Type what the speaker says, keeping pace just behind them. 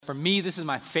For me, this is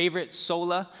my favorite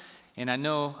sola, and I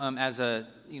know as a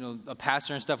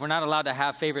pastor and stuff, we're not allowed to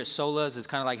have favorite solas. It's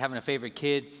kind of like having a favorite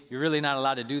kid. You're really not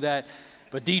allowed to do that,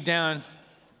 but deep down,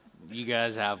 you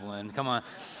guys have one. Come on.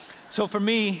 So for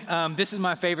me, this is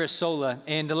my favorite sola,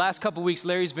 and the last couple weeks,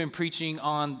 Larry's been preaching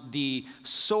on the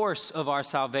source of our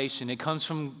salvation. It comes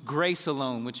from grace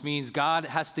alone, which means God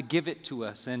has to give it to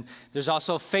us, and there's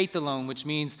also faith alone, which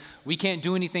means we can't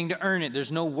do anything to earn it.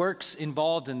 There's no works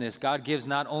involved in this. God gives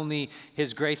not only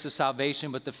his grace of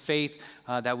salvation, but the faith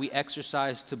that we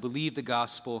exercise to believe the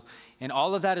gospel, and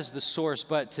all of that is the source.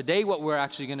 But today what we're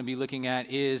actually going to be looking at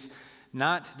is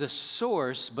not the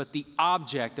source, but the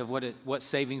object of what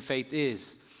saving faith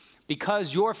is.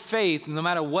 Because your faith, no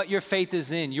matter what your faith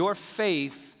is in, your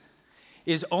faith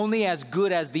is only as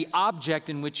good as the object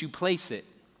in which you place it.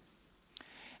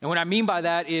 And what I mean by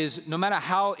that is no matter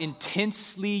how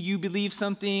intensely you believe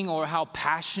something or how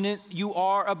passionate you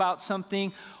are about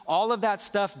something, all of that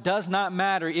stuff does not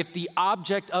matter if the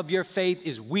object of your faith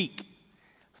is weak.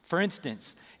 For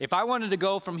instance, if I wanted to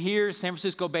go from here, San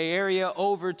Francisco Bay Area,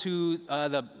 over to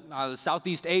the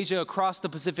Southeast Asia, across the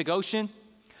Pacific Ocean,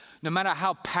 no matter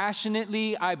how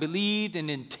passionately I believed and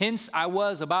intense I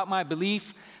was about my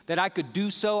belief that I could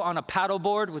do so on a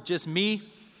paddleboard with just me,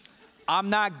 I'm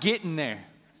not getting there.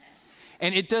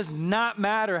 And it does not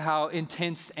matter how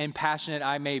intense and passionate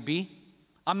I may be,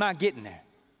 I'm not getting there.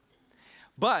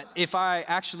 But if I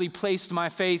actually placed my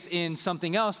faith in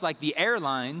something else, like the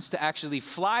airlines, to actually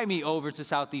fly me over to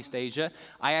Southeast Asia,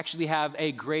 I actually have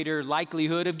a greater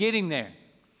likelihood of getting there.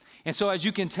 And so as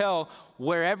you can tell,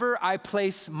 wherever I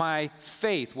place my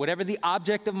faith, whatever the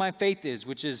object of my faith is,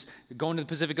 which is going to the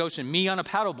Pacific Ocean, me on a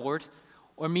paddleboard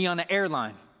or me on an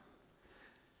airline,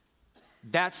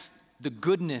 that's the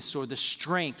goodness or the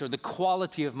strength or the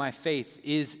quality of my faith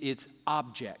is its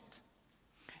object.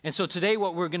 And so today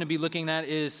what we're going to be looking at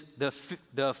is the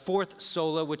fourth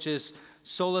sola, which is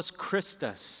solus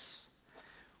Christus,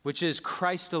 which is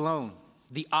Christ alone,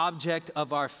 the object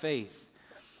of our faith.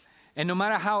 And no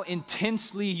matter how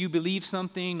intensely you believe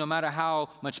something, no matter how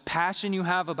much passion you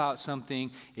have about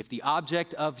something, if the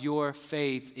object of your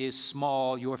faith is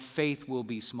small, your faith will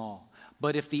be small.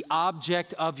 But if the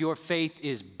object of your faith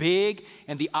is big,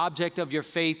 and the object of your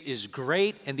faith is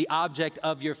great, and the object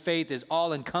of your faith is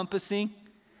all-encompassing,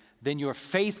 then your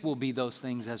faith will be those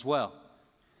things as well.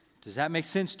 Does that make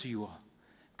sense to you all?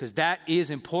 Because that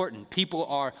is important. People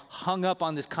are hung up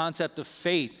on this concept of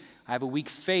faith. I have a weak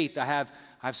faith. I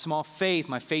have small faith.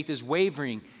 My faith is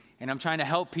wavering. And I'm trying to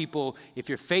help people. If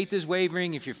your faith is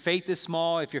wavering, if your faith is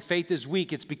small, if your faith is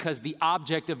weak, it's because the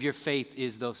object of your faith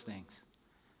is those things.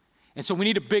 And so we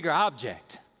need a bigger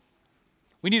object.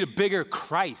 We need a bigger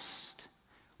Christ.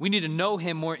 We need to know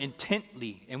him more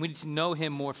intently, and we need to know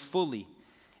him more fully.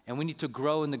 And we need to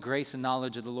grow in the grace and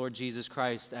knowledge of the Lord Jesus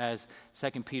Christ, as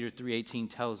 2 Peter 3:18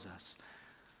 tells us.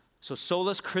 So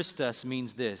solus Christus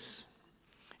means this.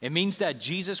 It means that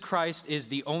Jesus Christ is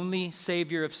the only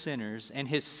Savior of sinners, and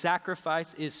his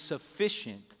sacrifice is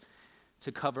sufficient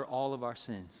to cover all of our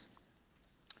sins.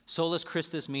 Solus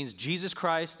Christus means Jesus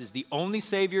Christ is the only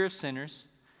Savior of sinners,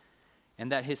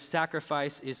 and that his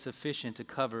sacrifice is sufficient to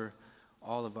cover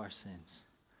all of our sins.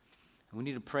 And we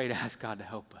need to pray to ask God to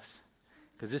help us,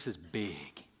 because this is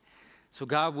big. So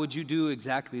God, would you do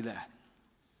exactly that?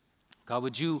 God,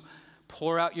 would you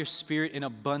pour out your Spirit in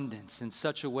abundance in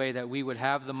such a way that we would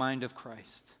have the mind of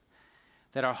Christ,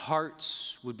 that our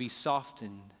hearts would be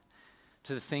softened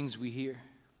to the things we hear.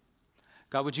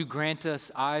 God, would you grant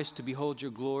us eyes to behold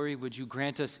your glory? Would you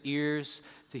grant us ears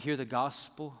to hear the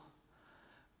gospel?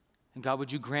 And God,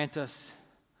 would you grant us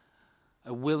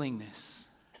a willingness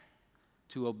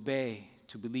to obey,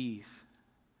 to believe?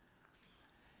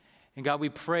 And God, we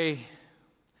pray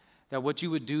that what you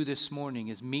would do this morning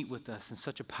is meet with us in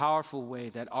such a powerful way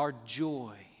that our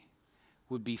joy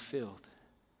would be filled.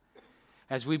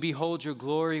 As we behold your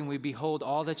glory and we behold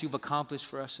all that you've accomplished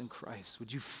for us in Christ,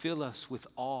 would you fill us with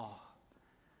awe?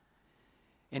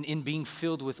 And in being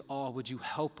filled with awe, would you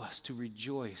help us to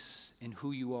rejoice in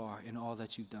who you are and all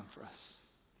that you've done for us?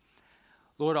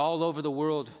 Lord, all over the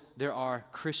world, there are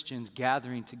Christians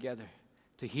gathering together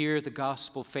to hear the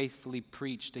gospel faithfully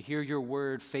preached, to hear your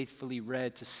word faithfully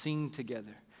read, to sing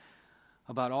together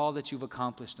about all that you've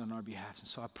accomplished on our behalf. And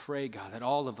so I pray, God, that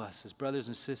all of us as brothers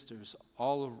and sisters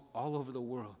all over the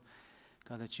world,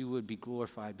 God, that you would be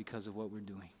glorified because of what we're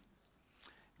doing.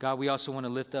 God, we also want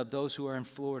to lift up those who are in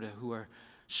Florida who are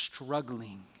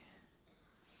struggling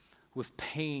with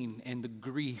pain and the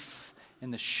grief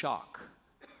and the shock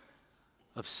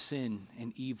of sin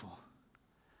and evil.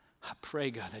 I pray,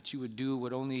 God, that you would do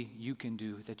what only you can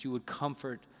do, that you would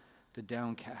comfort the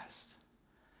downcast.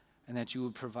 and that you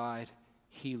would provide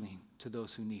healing to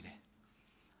those who need it.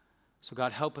 So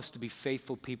God, help us to be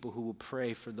faithful people who will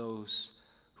pray for those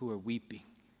who are weeping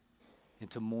and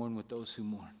to mourn with those who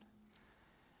mourn.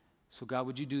 So God,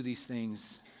 would you do these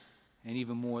things and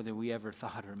even more than we ever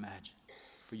thought or imagined,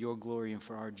 for your glory and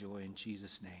for our joy, in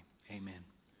Jesus' name, amen.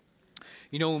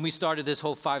 You know, when we started this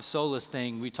whole five solas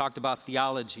thing, we talked about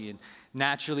theology, and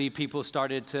naturally people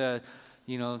started to,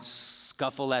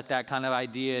 scuffle at that kind of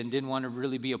idea and didn't want to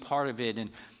really be a part of it.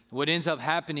 And what ends up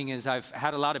happening is I've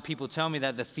had a lot of people tell me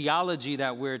that the theology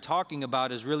that we're talking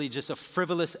about is really just a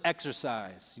frivolous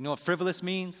exercise. You know what frivolous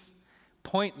means?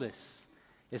 Pointless.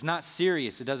 It's not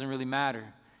serious. It doesn't really matter.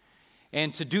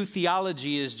 And to do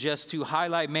theology is just to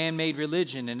highlight man-made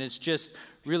religion, and it's just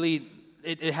really,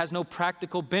 it has no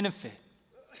practical benefit.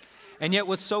 And yet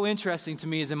what's so interesting to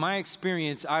me is in my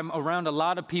experience, I'm around a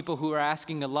lot of people who are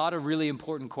asking a lot of really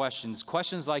important questions.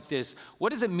 Questions like this: what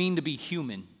does it mean to be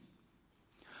human?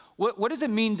 What does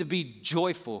it mean to be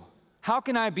joyful? How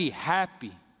can I be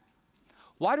happy?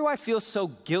 Why do I feel so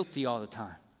guilty all the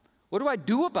time? What do I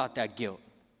do about that guilt?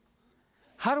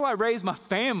 How do I raise my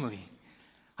family?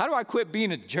 How do I quit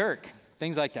being a jerk?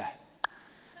 Things like that.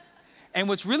 And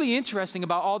what's really interesting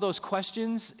about all those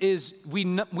questions is we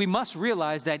must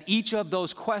realize that each of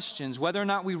those questions, whether or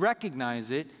not we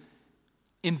recognize it,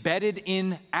 embedded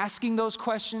in asking those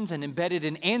questions and embedded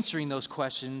in answering those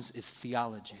questions is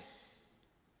theology.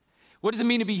 What does it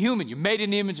mean to be human? You're made in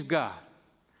the image of God.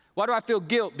 Why do I feel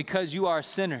guilt? Because you are a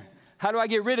sinner. How do I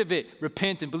get rid of it?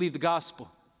 Repent and believe the gospel.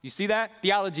 You see that?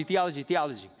 Theology, theology,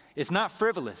 theology. It's not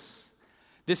frivolous.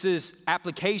 This is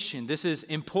application. This is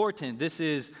important.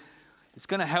 It's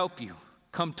going to help you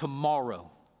come tomorrow.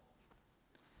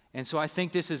 And so I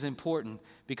think this is important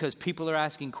because people are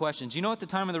asking questions. You know, at the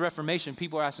time of the Reformation,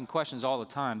 people were asking questions all the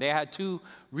time. They had two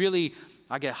really,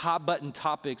 hot button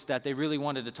topics that they really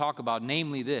wanted to talk about,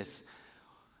 namely this: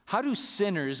 how do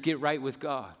sinners get right with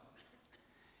God?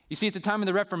 You see, at the time of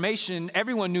the Reformation,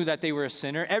 everyone knew that they were a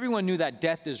sinner. Everyone knew that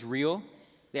death is real.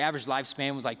 The average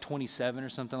lifespan was like 27 or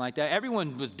something like that.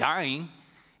 Everyone was dying.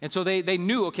 And so they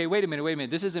knew, okay, wait a minute,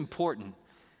 this is important.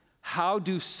 How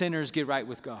do sinners get right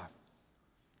with God?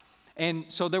 And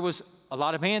so there was a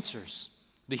lot of answers.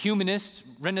 The humanist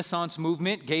Renaissance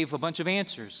movement gave a bunch of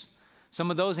answers.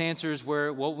 Some of those answers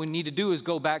were, what we need to do is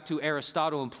go back to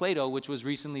Aristotle and Plato, which was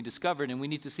recently discovered, and we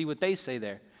need to see what they say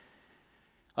there.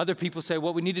 Other people say,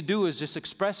 what we need to do is just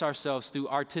express ourselves through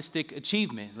artistic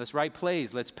achievement. Let's write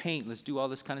plays, let's paint, let's do all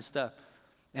this kind of stuff.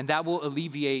 And that will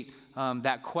alleviate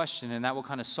that question, and that will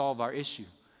kind of solve our issue.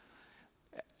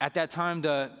 At that time,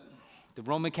 the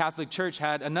Roman Catholic Church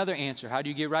had another answer. How do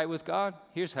you get right with God?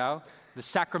 Here's how: the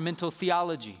sacramental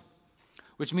theology,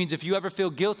 which means if you ever feel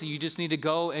guilty, you just need to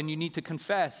go and you need to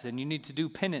confess and you need to do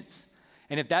penance.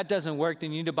 And if that doesn't work,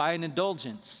 then you need to buy an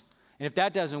indulgence. And if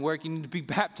that doesn't work, you need to be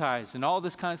baptized and all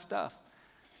this kind of stuff.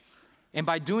 And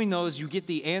by doing those, you get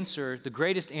the answer, the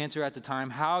greatest answer at the time: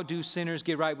 how do sinners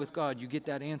get right with God? You get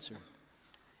that answer.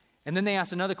 And then they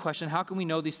asked another question: how can we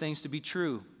know these things to be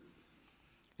true?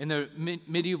 In the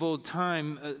medieval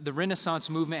time, the Renaissance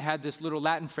movement had this little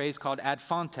Latin phrase called ad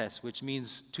fontes, which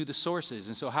means to the sources.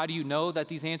 And so how do you know that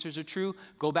these answers are true?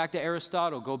 Go back to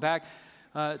Aristotle, go back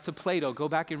to Plato, go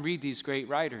back and read these great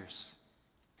writers.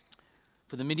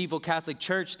 For the medieval Catholic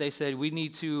Church, they said we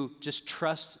need to just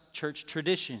trust church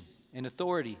tradition and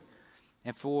authority.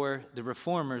 And for the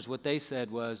reformers, what they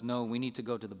said was, no, we need to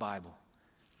go to the Bible.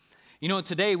 You know,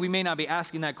 today we may not be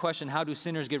asking that question, how do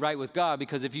sinners get right with God?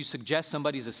 Because if you suggest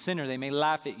somebody's a sinner, they may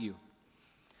laugh at you.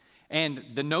 And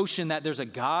the notion that there's a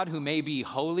God who may be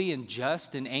holy and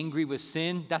just and angry with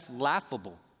sin, that's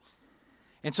laughable.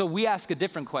 And so we ask a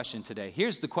different question today.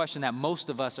 Here's the question that most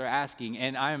of us are asking,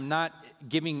 and I am not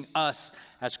giving us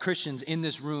as Christians in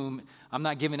this room, I'm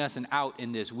not giving us an out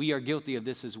in this. We are guilty of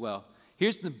this as well.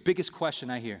 Here's the biggest question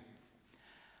I hear.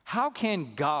 How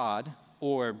can God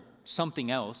or something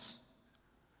else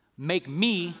make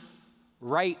me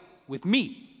right with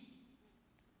me?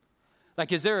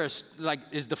 Like, is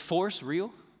the Force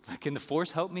real? Like, can the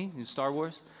Force help me in Star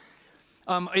Wars?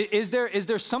 Is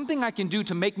there something I can do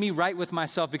to make me right with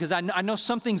myself? Because I know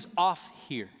something's off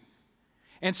here.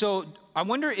 And so I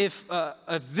wonder if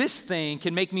this thing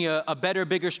can make me a better,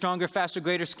 bigger, stronger, faster,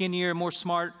 greater, skinnier, more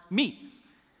smart me.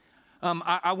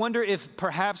 I wonder if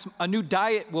perhaps a new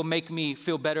diet will make me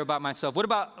feel better about myself. What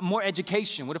about more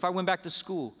education? What if I went back to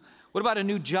school? What about a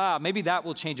new job? Maybe that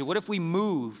will change it. What if we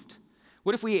moved?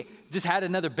 What if we just had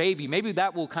another baby? Maybe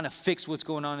that will kind of fix what's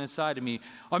going on inside of me.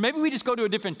 Or maybe we just go to a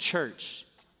different church.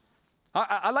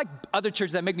 I like other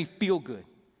churches that make me feel good.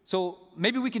 So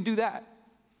maybe we can do that.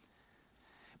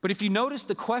 But if you notice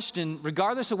the question,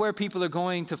 regardless of where people are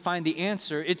going to find the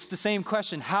answer, it's the same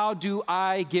question. How do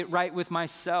I get right with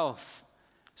myself?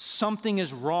 Something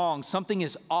is wrong. Something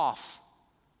is off.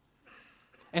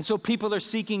 And so people are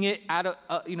seeking it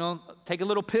take a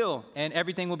little pill and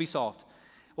everything will be solved.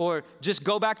 Or just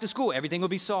go back to school, everything will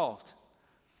be solved.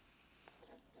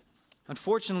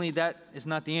 Unfortunately, that is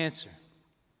not the answer.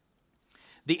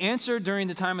 The answer during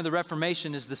the time of the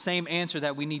Reformation is the same answer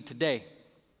that we need today,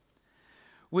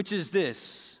 which is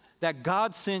this, that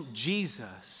God sent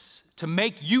Jesus to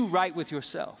make you right with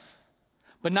yourself.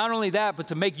 But not only that, but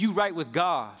to make you right with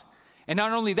God. And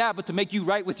not only that, but to make you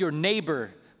right with your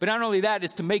neighbor. But not only that,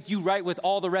 it's to make you right with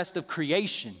all the rest of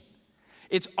creation.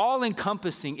 It's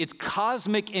all-encompassing, it's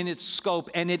cosmic in its scope,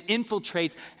 and it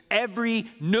infiltrates every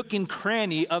nook and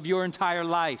cranny of your entire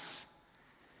life.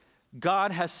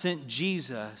 God has sent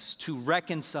Jesus to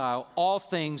reconcile all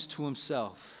things to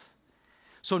himself.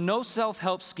 So no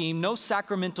self-help scheme, no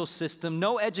sacramental system,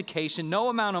 no education, no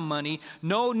amount of money,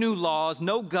 no new laws,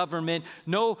 no government,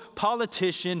 no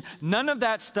politician, none of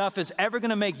that stuff is ever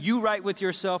going to make you right with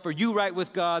yourself or you right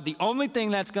with God. The only thing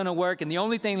that's going to work and the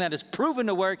only thing that is proven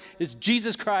to work is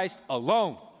Jesus Christ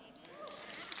alone.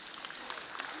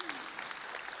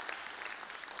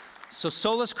 So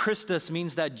solus Christus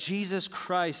means that Jesus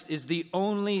Christ is the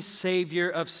only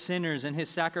Savior of sinners, and his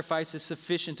sacrifice is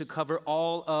sufficient to cover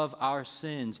all of our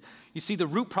sins. You see, the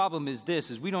root problem is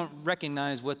this, is we don't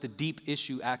recognize what the deep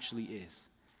issue actually is.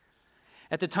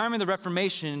 At the time of the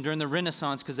Reformation, during the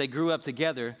Renaissance, because they grew up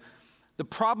together, the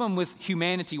problem with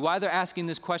humanity, why they're asking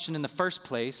this question in the first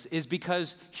place, is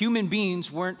because human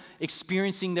beings weren't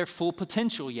experiencing their full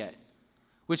potential yet,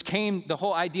 which came the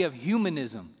whole idea of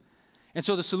humanism. And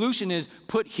so the solution is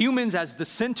put humans as the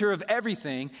center of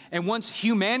everything, and once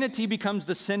humanity becomes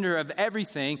the center of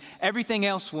everything, everything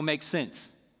else will make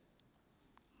sense.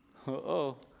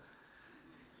 Uh-oh.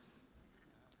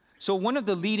 So one of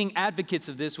the leading advocates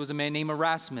of this was a man named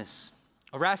Erasmus.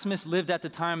 Erasmus lived at the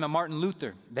time of Martin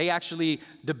Luther. They actually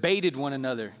debated one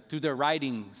another through their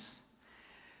writings.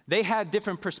 They had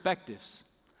different perspectives.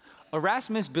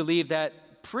 Erasmus believed that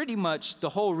pretty much the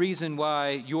whole reason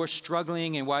why you're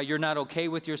struggling and why you're not okay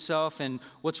with yourself and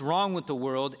what's wrong with the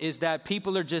world is that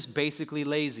people are just basically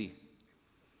lazy.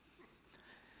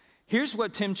 Here's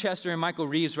what Tim Chester and Michael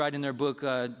Reeves write in their book,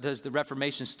 Does the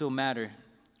Reformation Still Matter?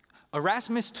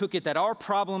 Erasmus took it that our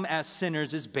problem as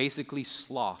sinners is basically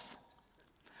sloth.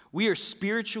 We are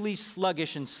spiritually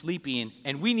sluggish and sleepy,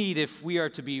 and we need, if we are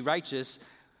to be righteous,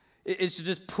 is to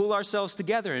just pull ourselves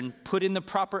together and put in the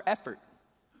proper effort.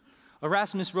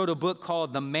 Erasmus wrote a book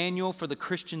called The Manual for the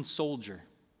Christian Soldier,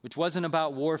 which wasn't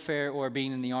about warfare or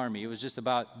being in the army. It was just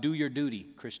about do your duty,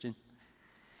 Christian.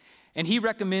 And he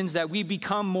recommends that we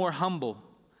become more humble,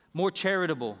 more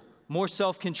charitable, more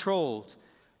self-controlled,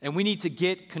 and we need to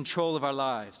get control of our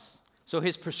lives. So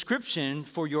his prescription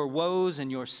for your woes and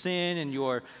your sin and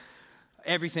your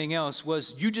everything else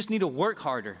was you just need to work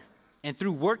harder. And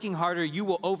through working harder, you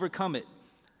will overcome it.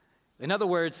 In other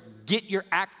words, get your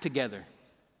act together.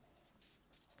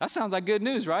 That sounds like good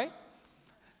news, right?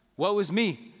 Woe is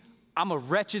me. I'm a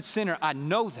wretched sinner. I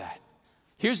know that.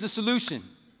 Here's the solution.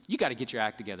 You got to get your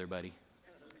act together, buddy.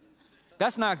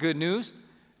 That's not good news.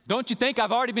 Don't you think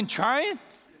I've already been trying?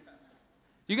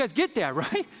 You guys get that,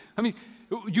 right? I mean,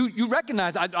 you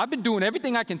recognize I've been doing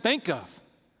everything I can think of,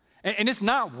 and it's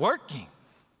not working.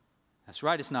 That's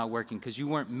right, it's not working because you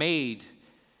weren't made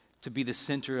to be the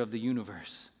center of the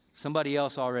universe. Somebody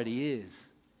else already is.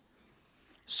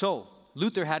 So,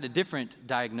 Luther had a different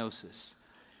diagnosis.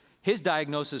 His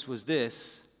diagnosis was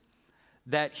this,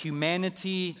 that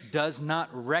humanity does not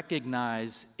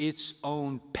recognize its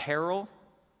own peril,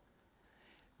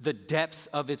 the depth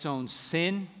of its own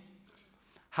sin,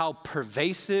 how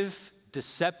pervasive,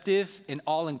 deceptive, and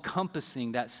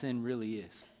all-encompassing that sin really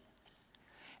is.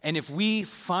 And if we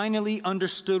finally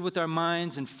understood with our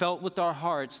minds and felt with our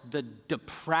hearts the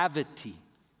depravity,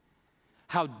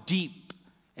 how deep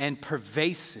and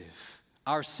pervasive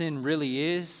our sin really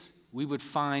is, we would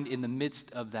find in the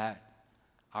midst of that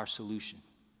our solution.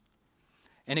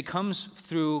 And it comes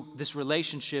through this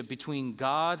relationship between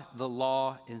God, the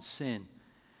law, and sin.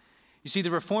 You see, the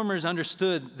reformers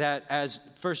understood that, as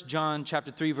 1 John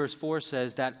chapter 3, verse 4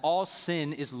 says, that all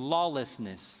sin is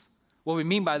lawlessness. What we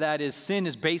mean by that is sin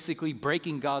is basically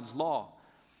breaking God's law.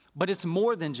 But it's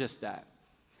more than just that.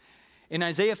 In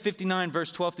Isaiah 59,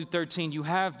 verse 12 through 13, you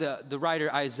have the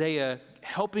writer Isaiah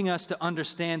helping us to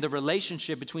understand the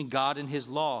relationship between God and his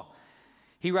law.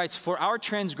 He writes, "For our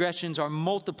transgressions are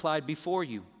multiplied before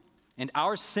you, and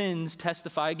our sins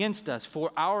testify against us.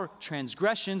 For our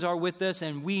transgressions are with us,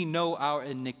 and we know our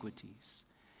iniquities."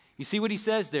 You see what he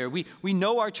says there? We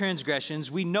know our transgressions.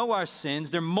 We know our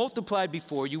sins. They're multiplied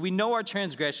before you. We know our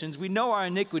transgressions. We know our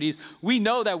iniquities. We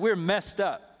know that we're messed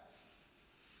up.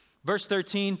 Verse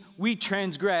 13, we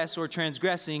transgress or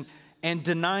transgressing and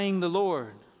denying the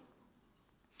Lord.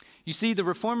 You see, the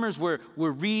reformers were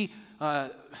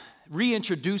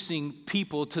reintroducing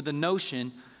people to the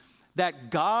notion that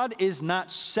God is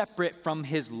not separate from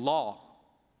his law.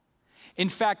 In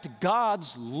fact,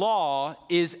 God's law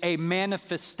is a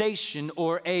manifestation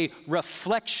or a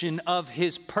reflection of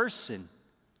his person.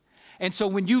 And so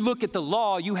when you look at the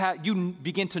law, you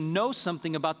begin to know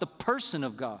something about the person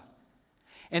of God.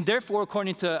 And therefore,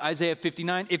 according to Isaiah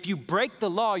 59, if you break the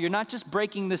law, you're not just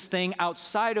breaking this thing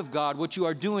outside of God. What you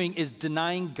are doing is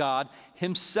denying God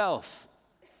himself.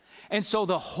 And so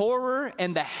the horror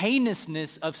and the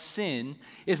heinousness of sin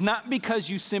is not because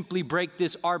you simply break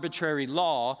this arbitrary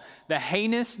law. The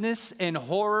heinousness and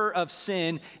horror of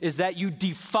sin is that you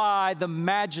defy the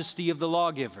majesty of the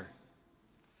lawgiver.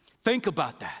 Think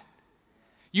about that.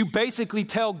 You basically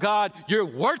tell God, you're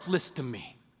worthless to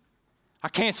me. I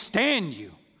can't stand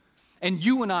you. And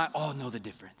you and I all know the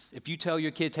difference. If you tell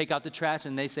your kid, take out the trash,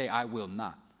 and they say, I will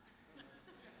not,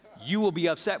 you will be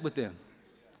upset with them.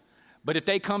 But if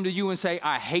they come to you and say,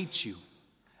 I hate you,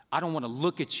 I don't want to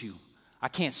look at you, I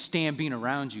can't stand being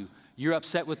around you, you're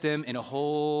upset with them in a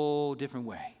whole different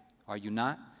way. Are you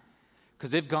not?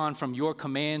 Because they've gone from your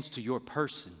commands to your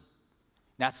person.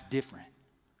 That's different.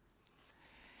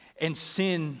 And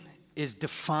sin is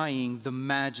defying the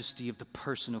majesty of the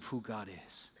person of who God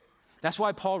is. That's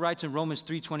why Paul writes in Romans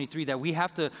 3:23 that we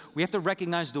have to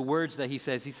recognize the words that he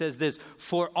says. He says this,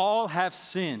 for all have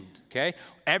sinned, okay?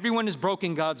 Everyone has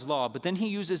broken God's law. But then he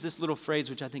uses this little phrase,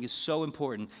 which I think is so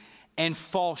important, and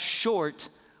fall short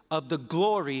of the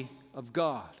glory of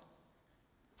God.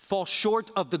 Fall short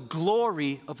of the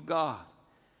glory of God.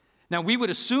 Now, we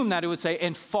would assume that it would say,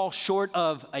 and fall short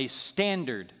of a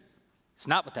standard. It's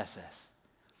not what that says.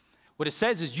 What it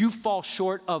says is you fall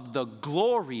short of the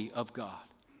glory of God.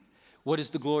 What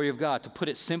is the glory of God? To put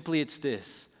it simply, it's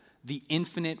this: the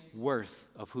infinite worth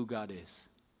of who God is.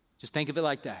 Just think of it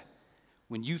like that.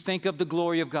 When you think of the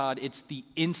glory of God, it's the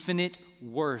infinite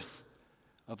worth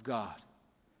of God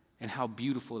and how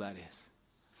beautiful that is.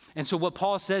 And so what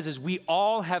Paul says is we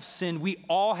all have sinned. We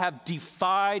all have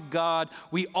defied God.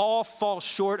 We all fall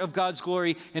short of God's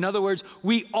glory. In other words,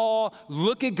 we all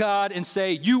look at God and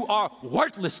say, you are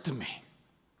worthless to me.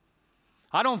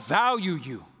 I don't value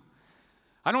you.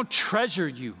 I don't treasure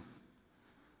you.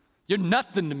 You're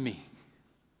nothing to me.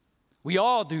 We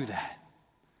all do that.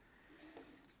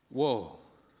 Whoa.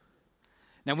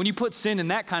 Now, when you put sin in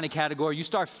that kind of category, you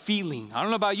start feeling, I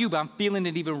don't know about you, but I'm feeling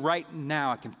it even right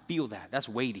now. I can feel that. That's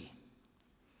weighty.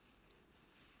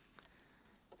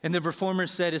 And the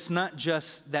reformers said it's not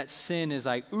just that sin is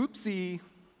like, oopsie.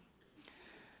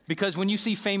 Because when you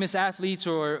see famous athletes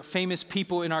or famous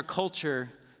people in our culture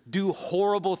do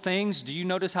horrible things, do you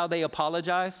notice how they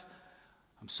apologize?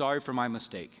 I'm sorry for my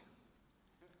mistake.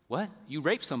 What? You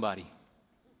raped somebody.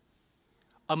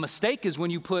 A mistake is when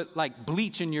you put like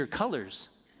bleach in your colors.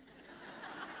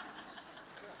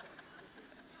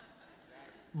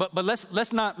 But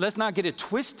let's not get it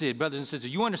twisted, brothers and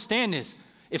sisters. You understand this?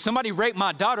 If somebody raped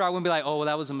my daughter, I wouldn't be like, oh, well,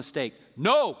 that was a mistake.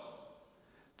 No,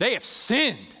 they have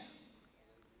sinned.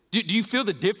 Do you feel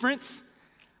the difference?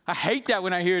 I hate that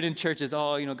when I hear it in churches.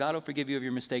 Oh, God will forgive you of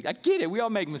your mistakes. I get it. We all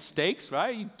make mistakes,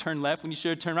 right? You turn left when you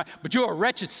should turn right. But you're a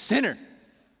wretched sinner.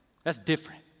 That's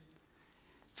different.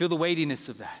 Feel the weightiness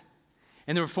of that.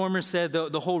 And the reformers said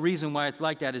the whole reason why it's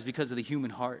like that is because of the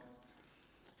human heart.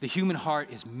 The human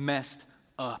heart is messed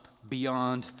up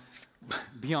beyond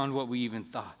what we even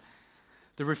thought.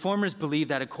 The reformers believe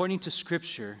that according to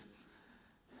Scripture,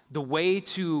 the way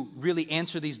to really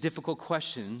answer these difficult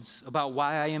questions about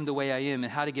why I am the way I am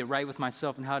and how to get right with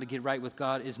myself and how to get right with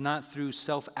God is not through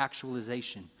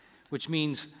self-actualization, which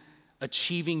means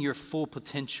achieving your full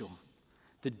potential.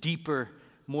 The deeper,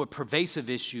 more pervasive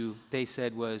issue, they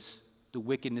said, was the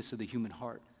wickedness of the human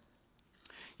heart.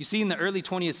 You see, in the early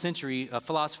 20th century, a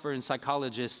philosopher and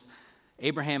psychologist,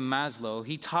 Abraham Maslow,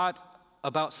 he taught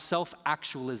about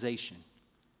self-actualization.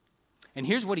 And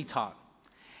here's what he taught.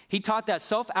 He taught that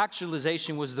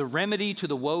self-actualization was the remedy to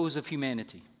the woes of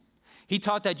humanity. He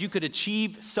taught that you could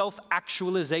achieve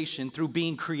self-actualization through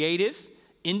being creative,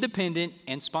 independent,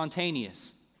 and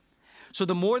spontaneous. So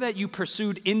the more that you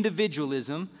pursued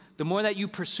individualism, the more that you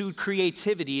pursued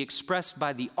creativity expressed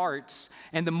by the arts,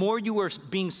 and the more you were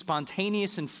being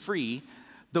spontaneous and free,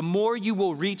 the more you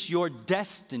will reach your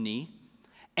destiny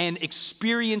and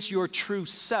experience your true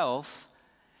self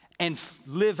and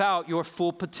live out your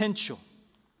full potential.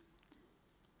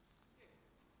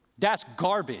 That's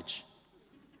garbage.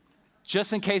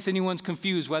 Just in case anyone's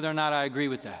confused whether or not I agree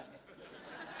with that.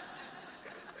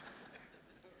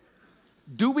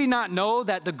 Do we not know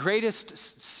that the greatest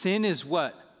sin is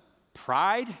what?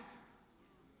 Pride?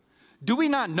 Do we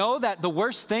not know that the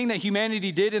worst thing that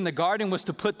humanity did in the garden was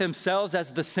to put themselves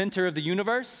as the center of the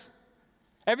universe?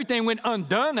 Everything went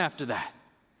undone after that.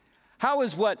 How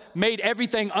is what made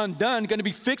everything undone going to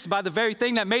be fixed by the very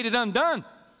thing that made it undone?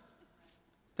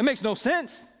 That makes no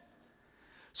sense.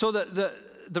 So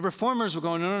the reformers were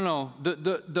going, no.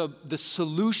 The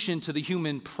solution to the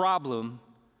human problem,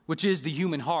 which is the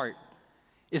human heart,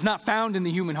 is not found in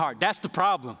the human heart. That's the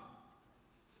problem.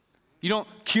 You don't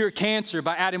cure cancer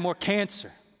by adding more cancer.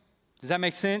 Does that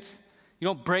make sense? You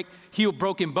don't heal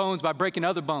broken bones by breaking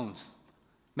other bones.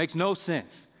 Makes no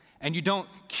sense. And you don't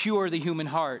cure the human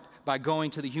heart by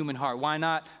going to the human heart. Why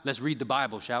not? Let's read the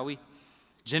Bible, shall we?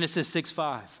 Genesis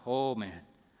 6:5. Oh, man.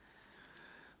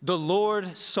 The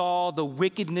Lord saw the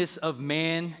wickedness of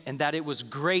man and that it was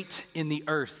great in the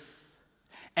earth.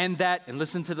 And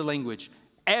listen to the language,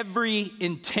 every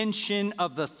intention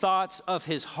of the thoughts of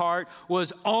his heart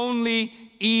was only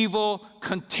evil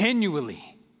continually.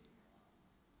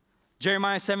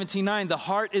 Jeremiah 17:9, the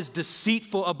heart is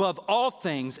deceitful above all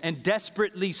things and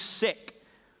desperately sick.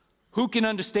 Who can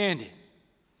understand it?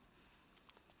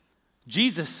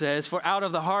 Jesus says, for out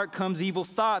of the heart comes evil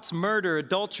thoughts, murder,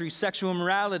 adultery, sexual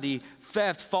immorality,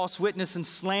 theft, false witness, and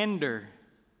slander.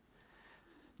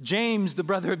 James, the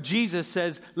brother of Jesus,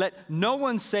 says, let no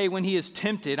one say when he is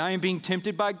tempted, I am being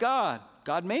tempted by God.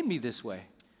 God made me this way.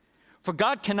 For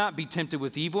God cannot be tempted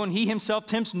with evil, and he himself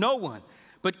tempts no one.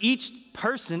 But each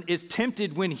person is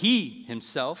tempted when he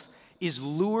himself is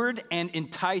lured and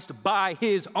enticed by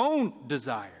his own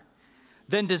desire.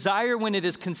 Then desire, when it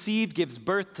is conceived, gives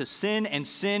birth to sin, and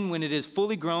sin, when it is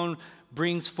fully grown,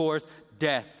 brings forth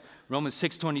death. Romans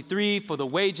 6:23, for the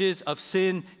wages of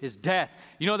sin is death.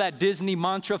 You know that Disney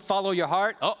mantra, follow your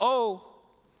heart? Uh-oh.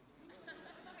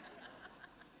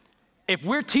 If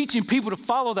we're teaching people to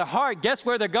follow their heart, guess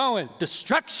where they're going?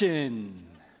 Destruction.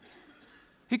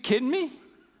 You kidding me?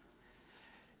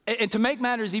 And to make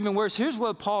matters even worse, here's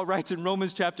what Paul writes in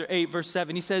Romans chapter 8, verse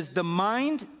 7. He says, the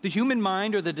mind, the human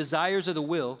mind, or the desires of the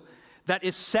will that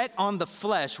is set on the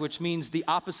flesh, which means the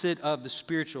opposite of the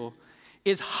spiritual,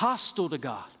 is hostile to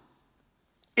God,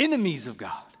 enemies of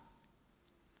God.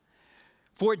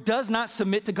 For it does not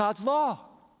submit to God's law.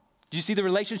 Do you see the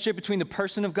relationship between the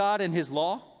person of God and his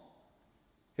law?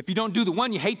 If you don't do the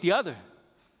one, you hate the other.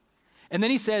 And then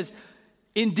he says,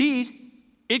 indeed,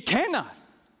 it cannot.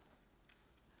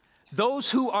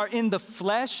 Those who are in the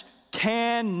flesh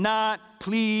cannot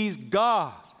please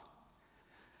God.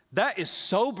 That is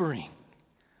sobering.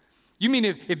 You mean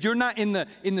if you're not in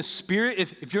the spirit,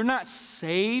 if you're not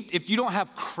saved, if you don't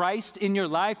have Christ in your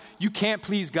life, you can't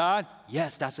please God?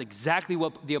 Yes, that's exactly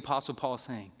what the Apostle Paul is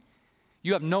saying.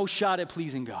 You have no shot at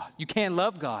pleasing God. You can't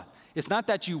love God. It's not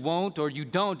that you won't or you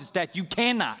don't, it's that you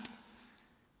cannot.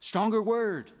 Stronger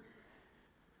word.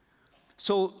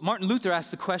 So Martin Luther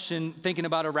asked the question, thinking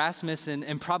about Erasmus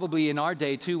and probably in our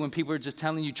day too, when people are just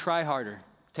telling you, try harder,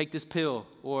 take this pill,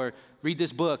 or read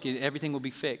this book, and everything will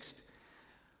be fixed.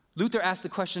 Luther asked the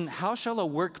question, how shall a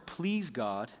work please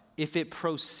God if it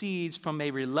proceeds from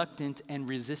a reluctant and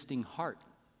resisting heart?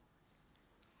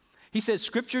 He says,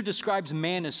 Scripture describes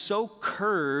man as so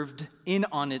curved in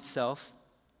on itself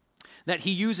that he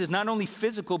uses not only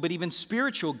physical but even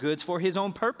spiritual goods for his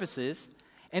own purposes,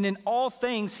 and in all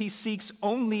things he seeks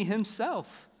only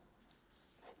himself.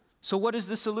 So what is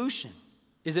the solution?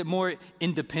 Is it more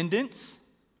independence?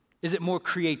 Is it more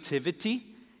creativity?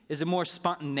 Is it more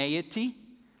spontaneity?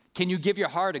 Can you give your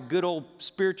heart a good old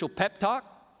spiritual pep talk?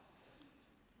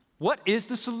 What is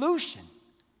the solution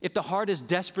if the heart is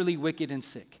desperately wicked and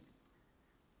sick?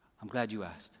 I'm glad you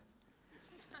asked.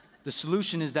 The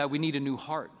solution is that we need a new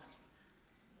heart.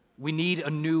 We need a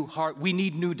new heart. We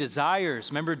need new desires.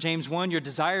 Remember James 1, your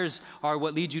desires are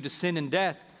what lead you to sin and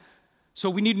death. So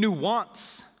we need new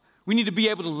wants. We need to be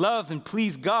able to love and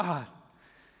please God.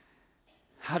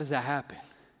 How does that happen?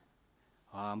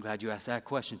 Oh, I'm glad you asked that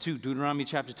question too. Deuteronomy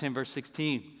chapter 10, verse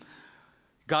 16.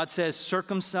 God says,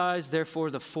 circumcise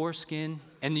therefore the foreskin.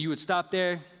 And you would stop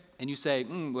there and you say,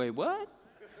 wait, what?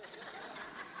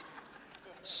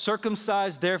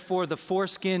 Circumcise therefore the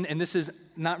foreskin, and this is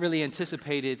not really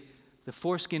anticipated, the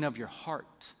foreskin of your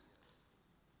heart.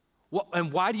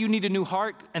 And why do you need a new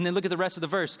heart? And then look at the rest of the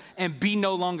verse. And be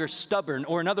no longer stubborn.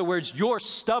 Or in other words, you're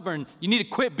stubborn. You need to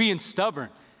quit being stubborn.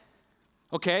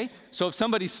 Okay? So if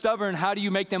somebody's stubborn, how do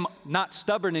you make them not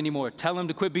stubborn anymore? Tell them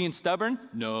to quit being stubborn?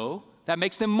 No. That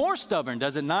makes them more stubborn,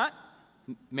 does it not?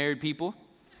 Married people?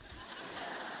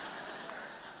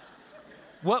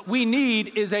 What we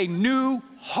need is a new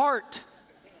heart.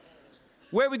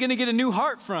 Where are we going to get a new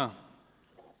heart from?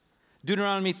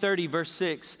 Deuteronomy 30, verse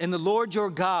 6. And the Lord your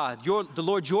God, the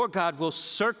Lord your God will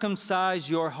circumcise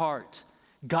your heart.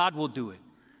 God will do it.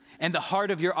 And the heart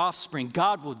of your offspring,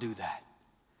 God will do that.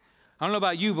 I don't know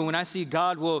about you, but when I see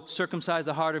God will circumcise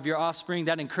the heart of your offspring,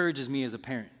 that encourages me as a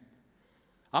parent.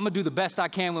 I'm going to do the best I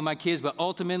can with my kids, but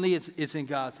ultimately it's in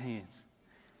God's hands.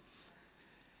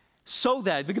 So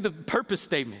that, look at the purpose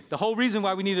statement. The whole reason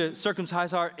why we need a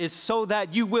circumcised heart is so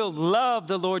that you will love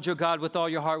the Lord your God with all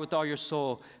your heart, with all your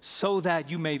soul, so that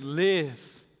you may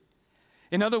live.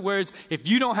 In other words, if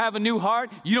you don't have a new heart,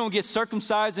 you don't get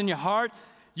circumcised in your heart,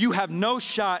 you have no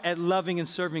shot at loving and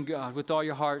serving God with all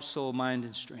your heart, soul, mind,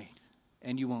 and strength,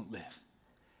 and you won't live.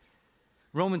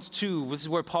 Romans 2, this is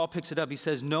where Paul picks it up. He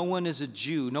says, no one is a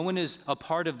Jew, no one is a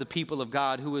part of the people of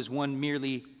God who is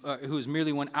merely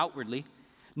one outwardly,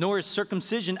 nor is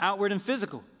circumcision outward and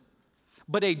physical.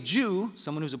 But a Jew,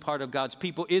 someone who's a part of God's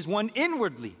people, is one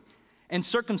inwardly, and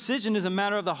circumcision is a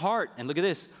matter of the heart. And look at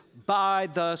this, by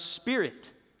the Spirit.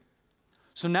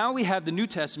 So now we have the New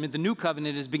Testament, the New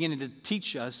Covenant is beginning to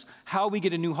teach us how we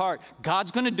get a new heart.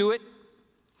 God's going to do it,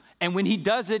 and when he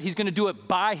does it, he's going to do it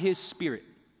by his Spirit,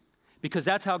 because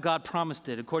that's how God promised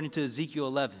it, according to Ezekiel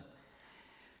 11.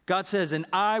 God says, and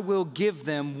I will give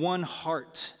them one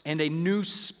heart, and a new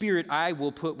spirit I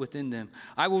will put within them.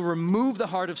 I will remove the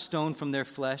heart of stone from their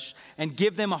flesh and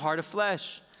give them a heart of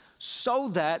flesh, so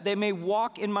that they may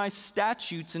walk in my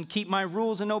statutes and keep my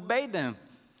rules and obey them.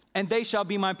 And they shall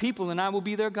be my people, and I will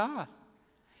be their God.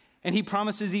 And he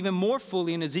promises even more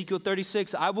fully in Ezekiel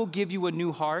 36, I will give you a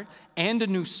new heart and a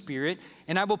new spirit,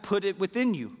 and I will put it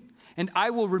within you. And I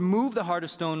will remove the heart of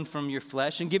stone from your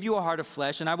flesh and give you a heart of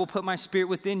flesh, and I will put my spirit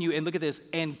within you. And look at this,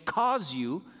 and cause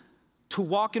you to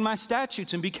walk in my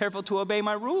statutes and be careful to obey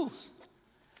my rules.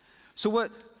 So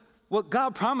what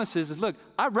God promises is, look,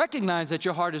 I recognize that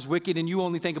your heart is wicked and you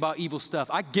only think about evil stuff.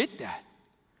 I get that.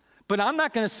 But I'm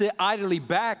not going to sit idly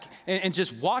back and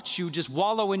just watch you just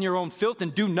wallow in your own filth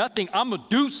and do nothing. I'm going to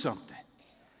do something.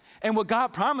 And what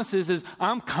God promises is,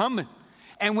 I'm coming.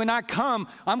 And when I come,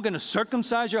 I'm going to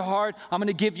circumcise your heart. I'm going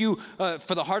to give you,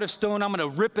 for the heart of stone, I'm going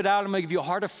to rip it out. I'm going to give you a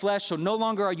heart of flesh. So no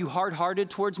longer are you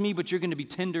hard-hearted towards me, but you're going to be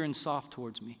tender and soft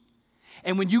towards me.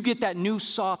 And when you get that new,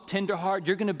 soft, tender heart,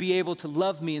 you're going to be able to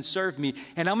love me and serve me.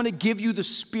 And I'm going to give you the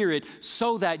Spirit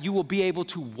so that you will be able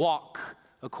to walk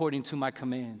according to my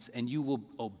commands, and you will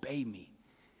obey me.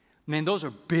 Man, those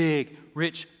are big,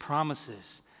 rich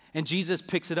promises. And Jesus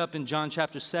picks it up in John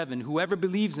chapter 7. Whoever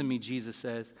believes in me, Jesus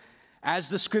says, as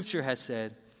the scripture has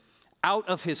said, out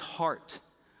of his heart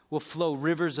will flow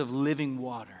rivers of living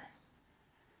water.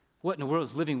 What in the world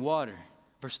is living water?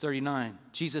 Verse 39,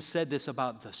 Jesus said this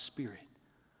about the Spirit.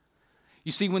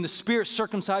 You see, when the Spirit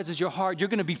circumcises your heart, you're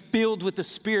going to be filled with the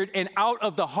Spirit, and out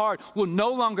of the heart will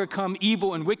no longer come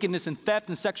evil and wickedness and theft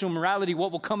and sexual immorality.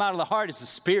 What will come out of the heart is the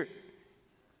Spirit.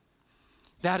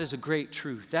 That is a great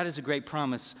truth. That is a great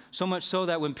promise. So much so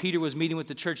that when Peter was meeting with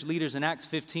the church leaders in Acts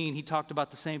 15, he talked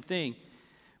about the same thing.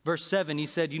 Verse 7, he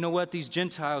said, you know what? These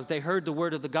Gentiles, they heard the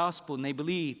word of the gospel and they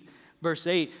believed. Verse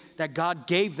 8, that God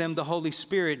gave them the Holy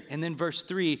Spirit. And then verse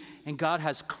 3, and God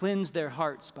has cleansed their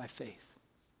hearts by faith.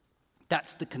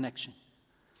 That's the connection.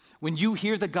 When you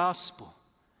hear the gospel,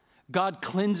 God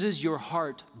cleanses your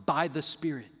heart by the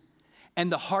Spirit.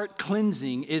 And the heart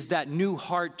cleansing is that new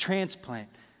heart transplant,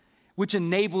 which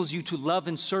enables you to love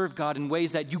and serve God in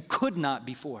ways that you could not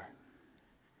before.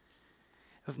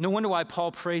 No wonder why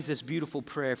Paul prays this beautiful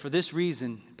prayer. For this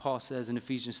reason, Paul says in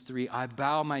Ephesians 3, I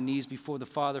bow my knees before the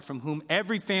Father, from whom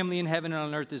every family in heaven and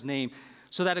on earth is named,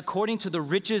 so that according to the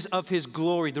riches of his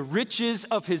glory, the riches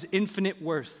of his infinite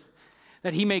worth,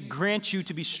 that he may grant you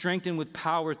to be strengthened with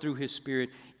power through his Spirit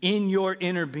in your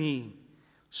inner being,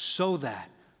 so that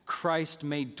Christ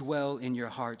may dwell in your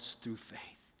hearts through faith.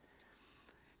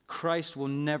 Christ will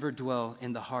never dwell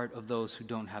in the heart of those who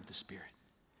don't have the Spirit.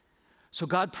 So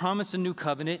God promised a new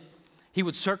covenant. He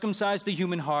would circumcise the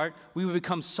human heart. We would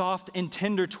become soft and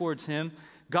tender towards him.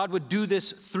 God would do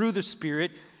this through the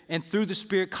Spirit, and through the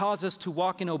Spirit cause us to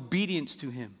walk in obedience to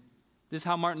him. This is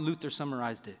how Martin Luther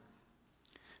summarized it.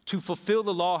 To fulfill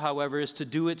the law, however, is to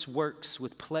do its works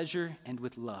with pleasure and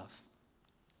with love.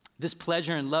 This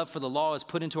pleasure and love for the law is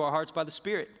put into our hearts by the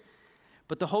Spirit.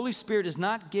 But the Holy Spirit is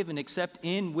not given except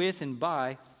in, with, and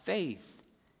by faith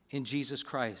in Jesus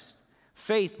Christ.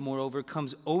 Faith, moreover,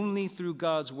 comes only through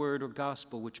God's word or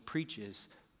gospel, which preaches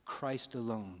Christ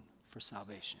alone for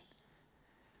salvation.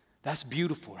 That's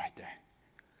beautiful right there.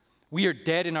 We are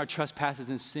dead in our trespasses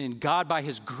and sin. God, by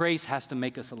his grace, has to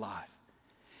make us alive.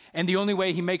 And the only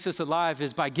way he makes us alive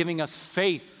is by giving us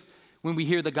faith, when we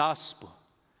hear the gospel.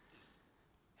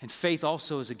 And faith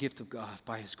also is a gift of God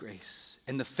by his grace.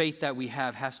 And the faith that we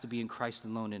have has to be in Christ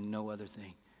alone and no other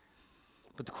thing.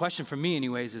 But the question for me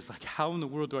anyways is like, how in the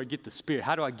world do I get the Spirit?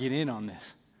 How do I get in on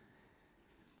this?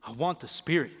 I want the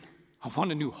Spirit. I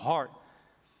want a new heart.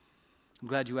 I'm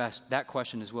glad you asked that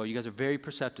question as well. You guys are very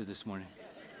perceptive this morning.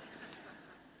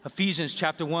 Ephesians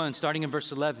chapter 1, starting in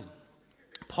verse 11.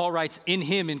 Paul writes, in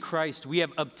him, in Christ, we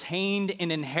have obtained an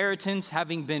inheritance,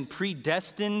 having been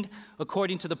predestined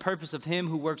according to the purpose of him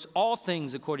who works all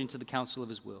things according to the counsel of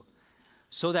his will,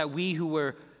 so that we who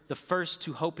were the first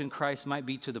to hope in Christ might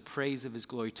be to the praise of his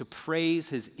glory, to praise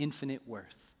his infinite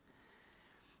worth.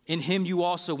 In him you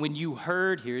also, when you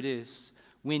heard, here it is,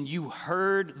 when you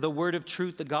heard the word of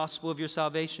truth, the gospel of your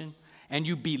salvation, and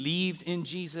you believed in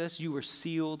Jesus, you were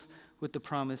sealed with the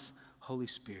promised Holy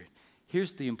Spirit.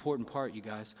 Here's the important part, you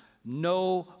guys.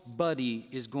 Nobody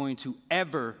is going to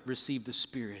ever receive the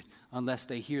Spirit unless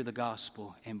they hear the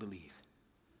gospel and believe.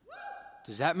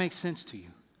 Does that make sense to you?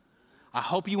 I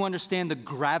hope you understand the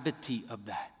gravity of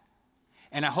that.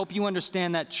 And I hope you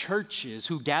understand that churches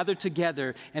who gather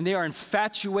together and they are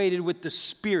infatuated with the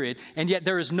Spirit, and yet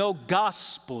there is no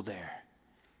gospel there.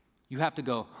 You have to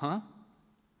go, huh?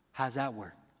 How's that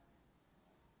work?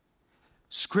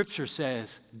 Scripture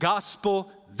says,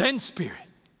 gospel, then Spirit.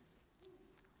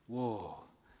 Whoa.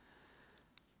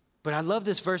 But I love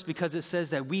this verse because it says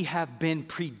that we have been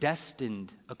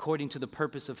predestined according to the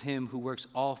purpose of him who works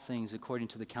all things according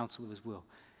to the counsel of his will.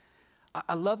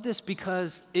 I love this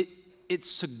because it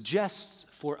suggests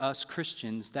for us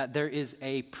Christians that there is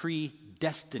a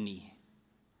predestiny.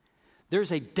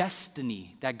 There's a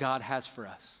destiny that God has for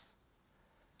us.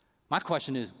 My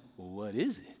question is, well, what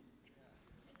is it?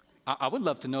 I would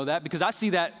love to know that because I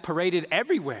see that paraded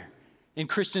everywhere in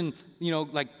Christian,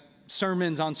 like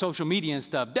sermons on social media and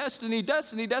stuff. Destiny,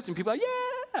 destiny, destiny. People are like,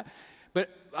 yeah.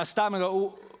 But I stop and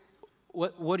go,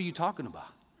 what are you talking about?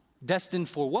 Destined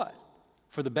for what?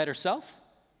 For the better self?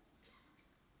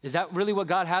 Is that really what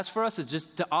God has for us? Is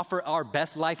just to offer our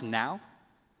best life now?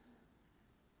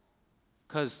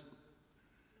 Because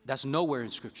that's nowhere in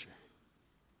Scripture.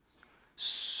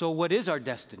 So what is our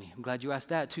destiny? I'm glad you asked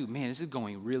that too. Man, this is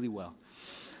going really well.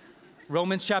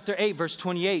 Romans chapter 8, verse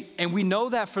 28. And we know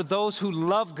that for those who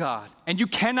love God, and you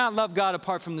cannot love God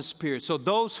apart from the Spirit. So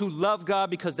those who love God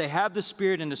because they have the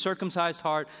Spirit and the circumcised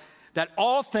heart, that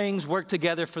all things work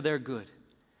together for their good.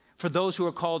 For those who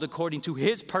are called according to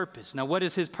his purpose. Now, what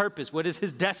is his purpose? What is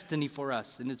his destiny for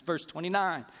us? And it's verse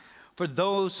 29. For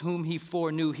those whom he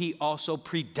foreknew, he also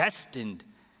predestined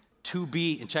to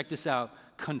be, and check this out,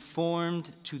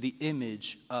 conformed to the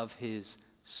image of his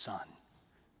Son.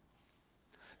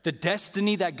 The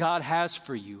destiny that God has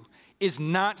for you is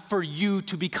not for you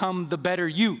to become the better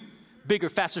you, bigger,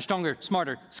 faster, stronger,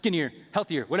 smarter, skinnier,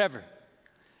 healthier, whatever.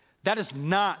 That is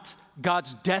not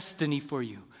God's destiny for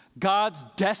you. God's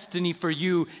destiny for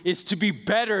you is to be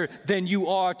better than you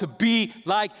are, to be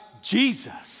like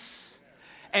Jesus.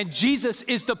 And Jesus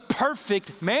is the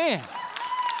perfect man.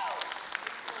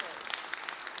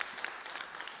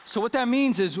 So what that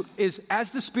means is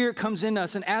as the Spirit comes in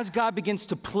us and as God begins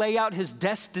to play out his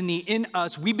destiny in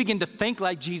us, we begin to think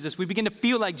like Jesus. We begin to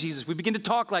feel like Jesus. We begin to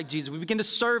talk like Jesus. We begin to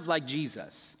serve like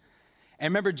Jesus.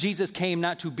 And remember, Jesus came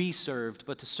not to be served,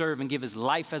 but to serve and give his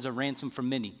life as a ransom for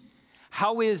many.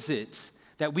 How is it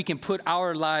that we can put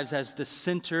our lives as the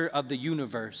center of the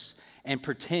universe and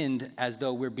pretend as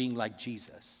though we're being like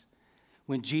Jesus?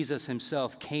 When Jesus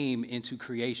himself came into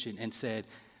creation and said,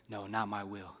 no, not my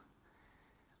will.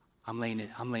 I'm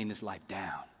laying this life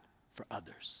down for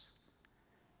others.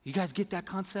 You guys get that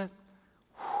concept?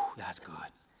 Whew, that's good.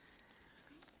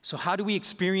 So how do we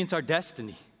experience our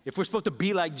destiny? If we're supposed to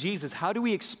be like Jesus, how do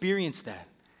we experience that?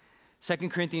 2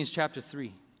 Corinthians chapter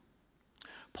 3.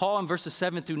 Paul in verses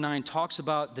 7 through 9 talks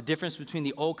about the difference between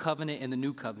the old covenant and the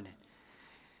new covenant.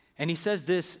 And he says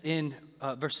this in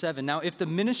verse 7. Now, if the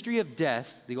ministry of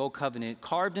death, the old covenant,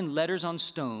 carved in letters on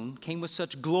stone, came with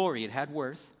such glory, it had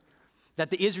worth, that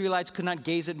the Israelites could not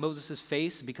gaze at Moses'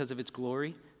 face because of its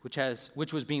glory,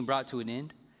 which was being brought to an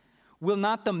end, will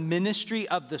not the ministry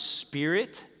of the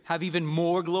Spirit have even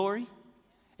more glory?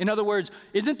 In other words,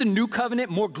 isn't the new covenant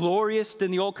more glorious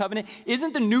than the old covenant?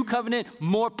 Isn't the new covenant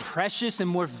more precious and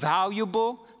more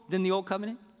valuable than the old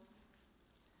covenant?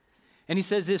 And he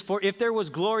says this, for if there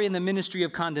was glory in the ministry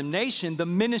of condemnation, the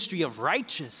ministry of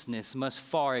righteousness must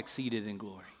far exceed it in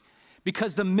glory.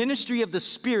 Because the ministry of the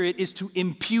Spirit is to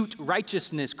impute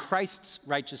righteousness, Christ's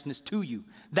righteousness to you.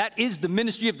 That is the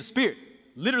ministry of the Spirit,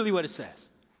 literally what it says.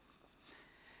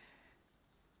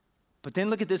 But then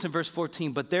look at this in verse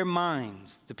 14. But their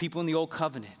minds, the people in the old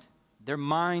covenant, Their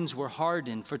minds were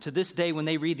hardened. For to this day, when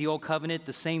they read the Old Covenant,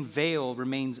 the same veil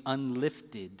remains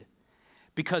unlifted.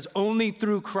 Because only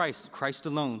through Christ, Christ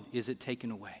alone, is it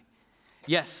taken away.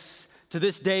 Yes, to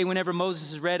this day, whenever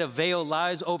Moses is read, a veil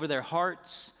lies over their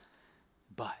hearts.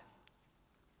 But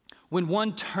when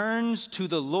one turns to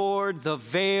the Lord, the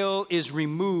veil is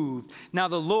removed. Now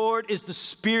the Lord is the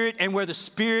Spirit, and where the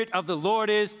Spirit of the Lord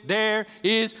is, there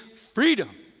is freedom.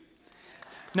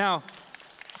 Now,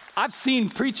 I've seen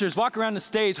preachers walk around the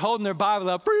stage holding their Bible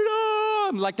up,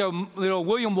 freedom, like they're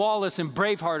William Wallace in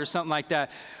Braveheart or something like that.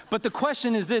 But the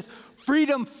question is this: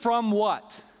 freedom from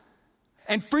what?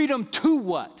 And freedom to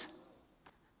what?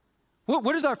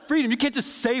 What is our freedom? You can't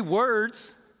just say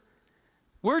words.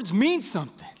 Words mean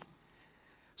something.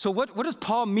 So what does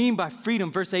Paul mean by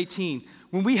freedom? Verse 18,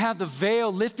 when we have the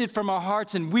veil lifted from our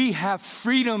hearts and we have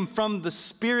freedom from the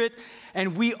Spirit,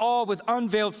 and we all with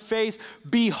unveiled face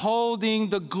beholding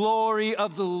the glory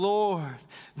of the Lord.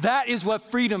 That is what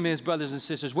freedom is, brothers and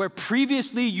sisters. Where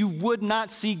previously you would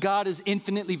not see God as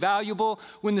infinitely valuable,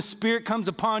 when the Spirit comes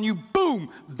upon you,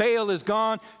 boom, veil is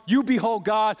gone. You behold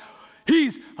God.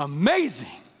 He's amazing.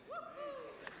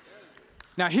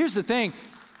 Now here's the thing.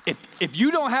 If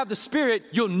you don't have the Spirit,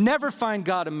 you'll never find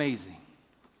God amazing.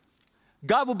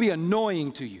 God will be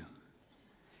annoying to you.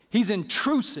 He's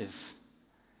intrusive.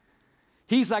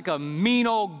 He's like a mean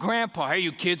old grandpa. Hey,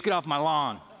 you kids, get off my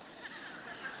lawn.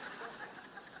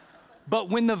 But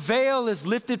when the veil is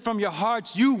lifted from your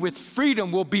hearts, you with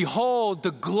freedom will behold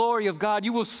the glory of God.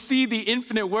 You will see the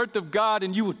infinite worth of God,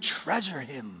 and you will treasure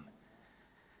him.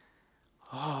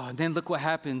 Oh, and then look what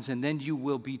happens, and then you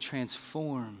will be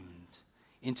transformed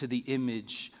into the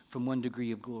image from one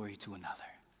degree of glory to another.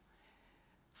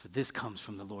 For this comes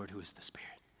from the Lord who is the Spirit.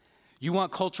 You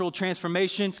want cultural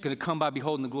transformation? It's going to come by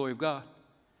beholding the glory of God.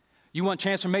 You want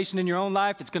transformation in your own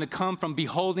life? It's going to come from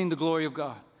beholding the glory of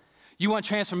God. You want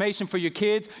transformation for your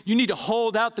kids? You need to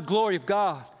hold out the glory of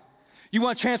God. You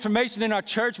want transformation in our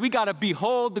church? We got to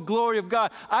behold the glory of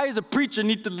God. I, as a preacher,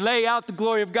 need to lay out the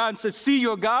glory of God and say, see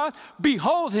your God?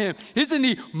 Behold him. Isn't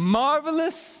he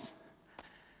marvelous?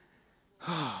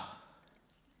 I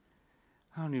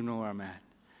don't even know where I'm at.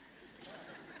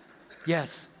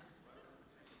 Yes.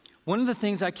 One of the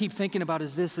things I keep thinking about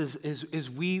is this,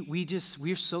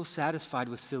 we're so satisfied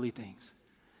with silly things.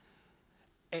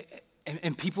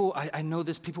 And people, I know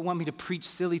this, people want me to preach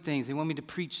silly things. They want me to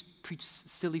preach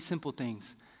silly, simple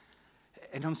things.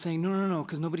 And I'm saying, no,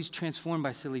 because nobody's transformed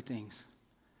by silly things.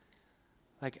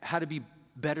 Like how to be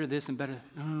better this and better.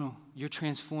 No. You're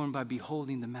transformed by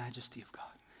beholding the majesty of God.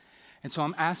 And so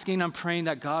I'm praying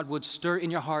that God would stir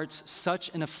in your hearts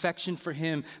such an affection for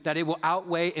him that it will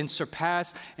outweigh and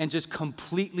surpass and just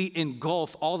completely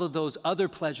engulf all of those other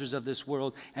pleasures of this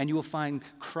world, and you will find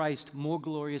Christ more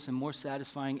glorious and more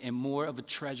satisfying and more of a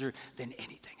treasure than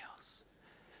anything else.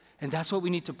 And that's what we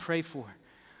need to pray for.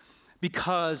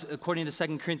 Because according to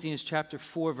 2 Corinthians chapter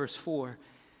 4, verse 4,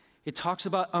 it talks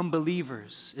about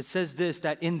unbelievers. It says this,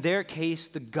 that in their case,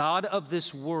 the God of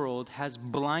this world has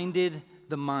blinded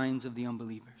the minds of the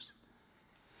unbelievers.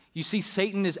 You see,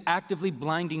 Satan is actively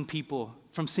blinding people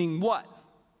from seeing what?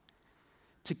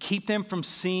 To keep them from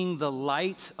seeing the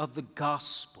light of the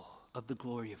gospel of the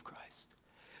glory of Christ.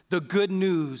 The good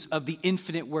news of the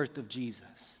infinite worth of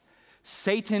Jesus.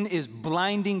 Satan is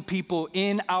blinding people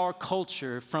in our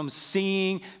culture from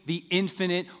seeing the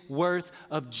infinite worth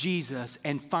of Jesus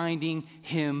and finding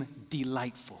him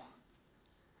delightful.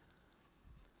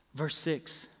 Verse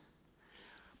 6.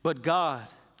 But God,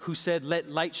 who said, let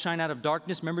light shine out of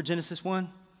darkness, remember Genesis 1?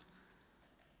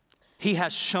 He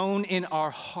has shone in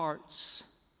our hearts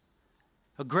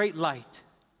a great light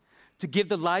to give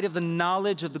the light of the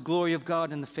knowledge of the glory of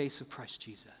God in the face of Christ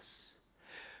Jesus.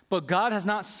 But God has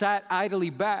not sat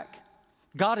idly back.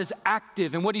 God is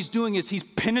active, and what he's doing is he's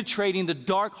penetrating the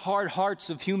dark, hard hearts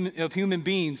of human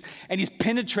beings, and he's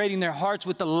penetrating their hearts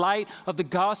with the light of the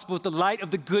gospel, with the light of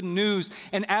the good news.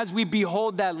 And as we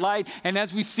behold that light, and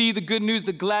as we see the good news,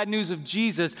 the glad news of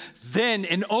Jesus, then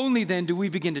and only then do we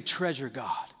begin to treasure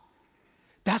God.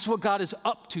 That's what God is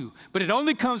up to, but it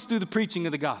only comes through the preaching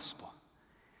of the gospel.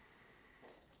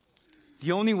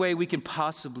 The only way we can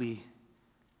possibly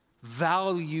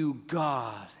value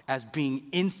God as being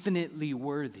infinitely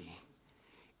worthy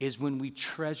is when we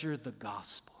treasure the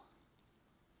gospel.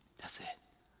 That's it.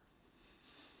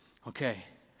 Okay,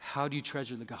 how do you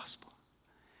treasure the gospel?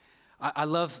 I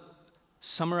love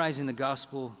summarizing the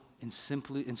gospel in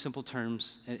simple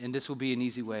terms, and this will be an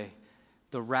easy way.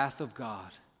 The wrath of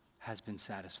God has been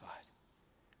satisfied.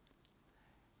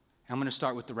 I'm going to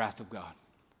start with the wrath of God.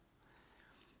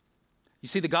 You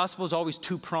see, the gospel is always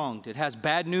two-pronged. It has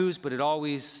bad news, but it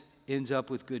always ends up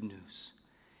with good news.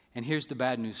 And here's the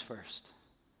bad news first.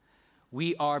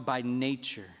 We are by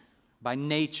nature,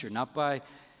 not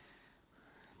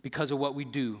because of what we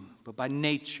do, but by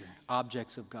nature,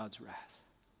 objects of God's wrath.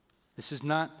 This is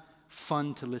not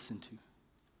fun to listen to.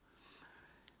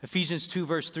 Ephesians 2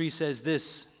 verse 3 says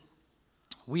this,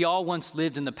 we all once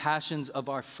lived in the passions of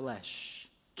our flesh,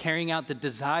 carrying out the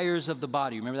desires of the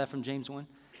body. Remember that from James 1?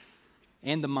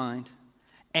 And the mind.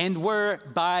 And were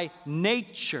by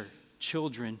nature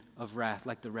children of wrath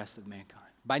like the rest of mankind.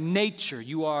 By nature,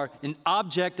 you are an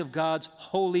object of God's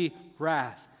holy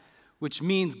wrath, which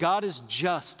means God is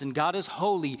just and God is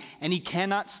holy and he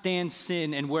cannot stand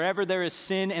sin. And wherever there is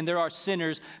sin and there are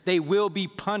sinners, they will be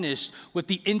punished with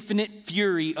the infinite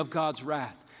fury of God's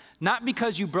wrath. Not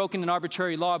because you broken an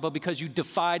arbitrary law, but because you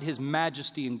defied his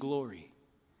majesty and glory.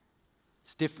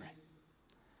 It's different.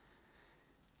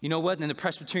 You know what? In the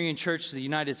Presbyterian Church of the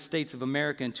United States of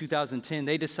America in 2010,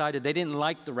 they decided they didn't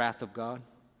like the wrath of God.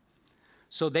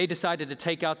 So they decided to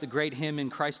take out the great hymn In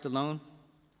Christ Alone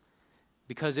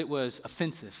because it was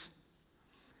offensive.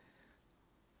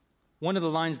 One of the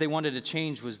lines they wanted to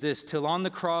change was this, till on the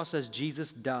cross as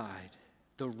Jesus died,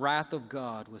 the wrath of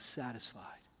God was satisfied.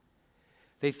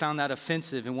 They found that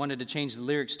offensive and wanted to change the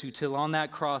lyrics to, till on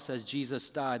that cross as Jesus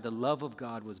died, the love of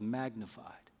God was magnified.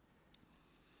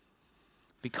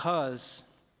 Because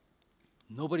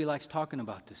nobody likes talking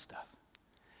about this stuff.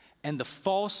 And the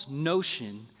false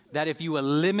notion that if you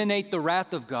eliminate the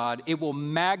wrath of God, it will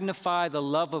magnify the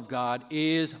love of God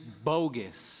is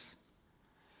bogus.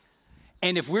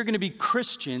 And if we're going to be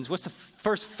Christians, what's the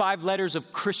first 5 letters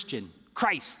of Christian?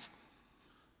 Christ.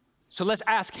 So let's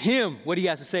ask him what he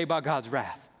has to say about God's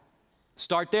wrath.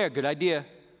 Start there, good idea.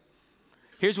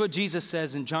 Here's what Jesus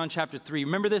says in John chapter 3.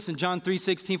 Remember this in John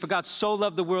 3:16, for God so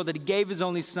loved the world that he gave his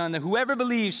only son, that whoever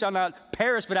believes shall not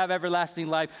perish but have everlasting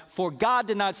life. For God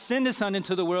did not send his son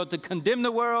into the world to condemn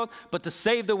the world, but to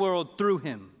save the world through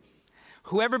him.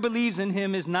 Whoever believes in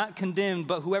him is not condemned,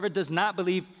 but whoever does not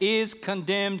believe is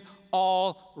condemned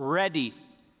already.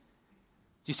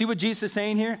 Do you see what Jesus is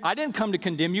saying here? I didn't come to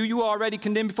condemn you. You were already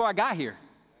condemned before I got here.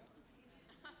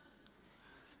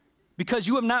 Because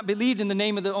you have not believed in the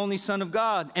name of the only Son of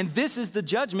God. And this is the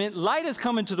judgment. Light has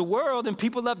come into the world, and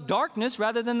people love darkness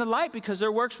rather than the light because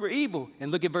their works were evil.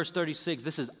 And look at verse 36.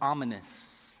 This is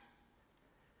ominous.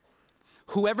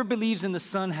 Whoever believes in the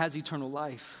Son has eternal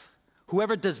life.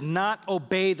 Whoever does not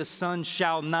obey the Son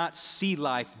shall not see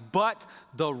life, but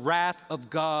the wrath of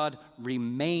God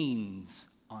remains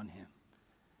on him.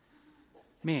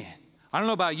 Man, I don't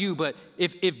know about you, but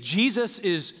if Jesus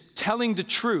is telling the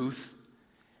truth,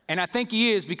 and I think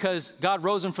he is because God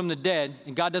rose him from the dead,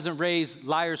 and God doesn't raise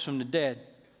liars from the dead,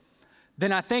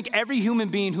 then I think every human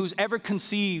being who's ever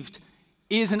conceived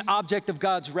is an object of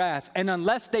God's wrath. And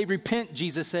unless they repent,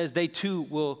 Jesus says, they too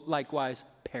will likewise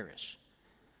perish.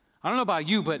 I don't know about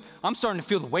you, but I'm starting to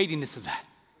feel the weightiness of that.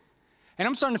 And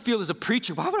I'm starting to feel as a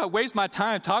preacher, why would I waste my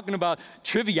time talking about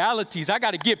trivialities? I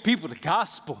got to get people the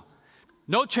gospel.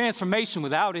 No transformation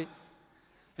without it.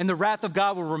 And the wrath of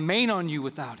God will remain on you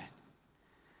without it.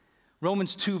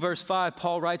 Romans 2 verse 5,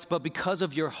 Paul writes, but because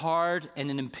of your hard and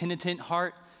an impenitent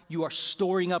heart, you are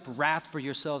storing up wrath for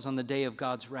yourselves on the day of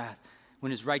God's wrath,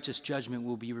 when his righteous judgment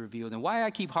will be revealed. And why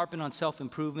I keep harping on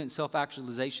self-improvement,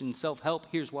 self-actualization, self-help,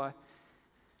 here's why.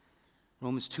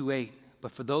 Romans 2:8,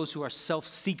 but for those who are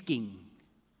self-seeking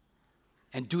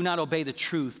and do not obey the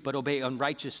truth, but obey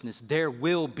unrighteousness, there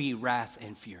will be wrath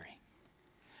and fury.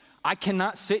 I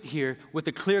cannot sit here with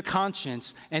a clear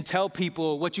conscience and tell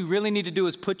people what you really need to do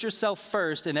is put yourself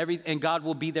first and God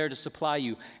will be there to supply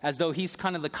you, as though he's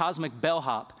kind of the cosmic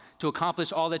bellhop to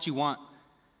accomplish all that you want.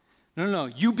 No.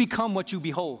 You become what you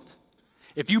behold.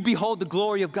 If you behold the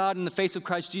glory of God in the face of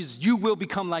Christ Jesus, you will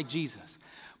become like Jesus.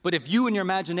 But if you in your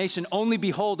imagination only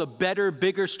behold a better,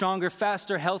 bigger, stronger,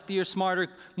 faster, healthier, smarter,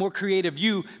 more creative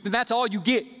you, then that's all you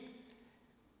get.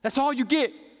 That's all you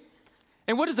get.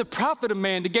 And what does it profit a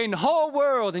man to gain the whole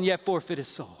world and yet forfeit his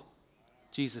soul?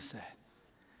 Jesus said.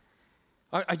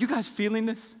 Are you guys feeling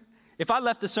this? If I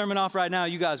left the sermon off right now,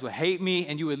 you guys would hate me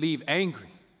and you would leave angry.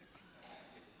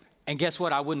 And guess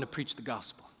what? I wouldn't have preached the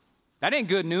gospel. That ain't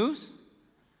good news.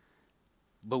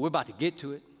 But we're about to get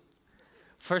to it.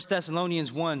 1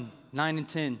 Thessalonians 1, 9 and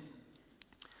 10.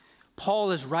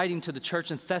 Paul is writing to the church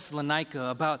in Thessalonica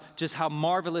about just how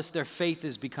marvelous their faith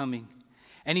is becoming.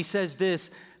 And he says this,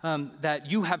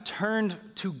 that you have turned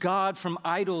to God from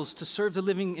idols to serve the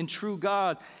living and true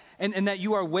God, and that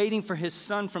you are waiting for his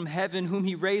Son from heaven, whom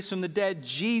he raised from the dead,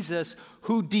 Jesus,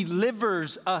 who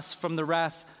delivers us from the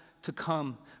wrath to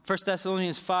come. 1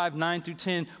 Thessalonians 5, 9 through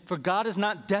 10, for God has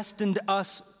not destined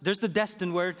us, there's the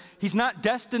destined word, he's not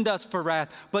destined us for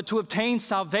wrath, but to obtain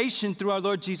salvation through our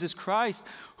Lord Jesus Christ,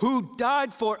 who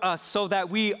died for us so that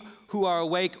we who are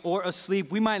awake or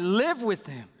asleep, we might live with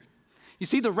him. You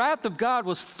see, the wrath of God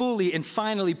was fully and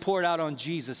finally poured out on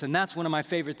Jesus, and that's one of my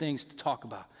favorite things to talk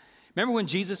about. Remember when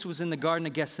Jesus was in the Garden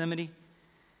of Gethsemane?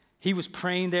 He was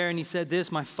praying there and he said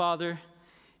this, my Father,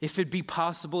 if it be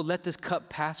possible, let this cup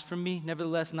pass from me.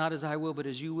 Nevertheless, not as I will, but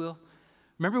as you will.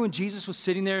 Remember when Jesus was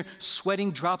sitting there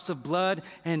sweating drops of blood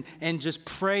and just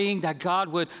praying that God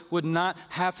would not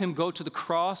have him go to the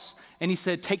cross? And he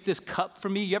said, take this cup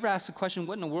from me. You ever ask the question,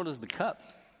 what in the world is the cup?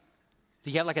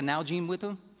 Did he have like a Nalgene with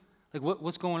him? Like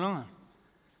what's going on?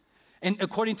 And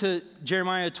according to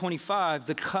Jeremiah 25,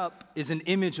 the cup is an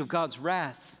image of God's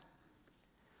wrath.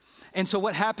 And so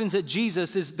what happens at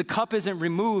Jesus is the cup isn't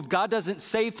removed. God doesn't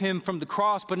save him from the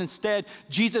cross, but instead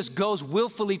Jesus goes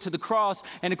willfully to the cross.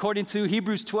 And according to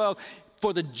Hebrews 12,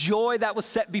 for the joy that was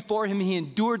set before him, he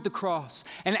endured the cross.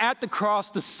 And at the cross,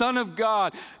 the Son of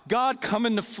God, God come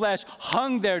in the flesh,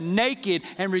 hung there naked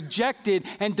and rejected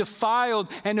and defiled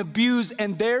and abused.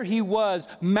 And there he was,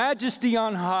 majesty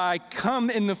on high, come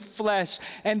in the flesh.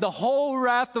 And the whole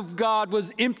wrath of God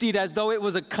was emptied as though it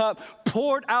was a cup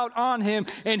poured out on him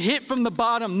and hit from the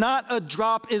bottom. Not a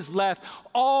drop is left.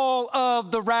 All of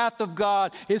the wrath of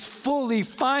God is fully,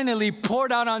 finally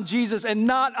poured out on Jesus and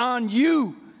not on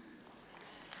you.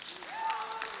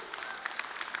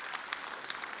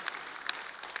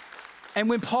 And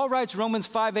when Paul writes Romans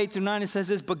 5, 8 through 9, it says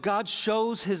this, but God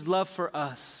shows his love for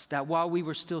us, that while we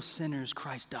were still sinners,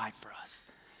 Christ died for us.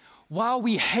 While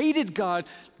we hated God,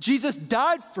 Jesus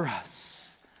died for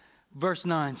us. Verse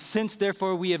 9, since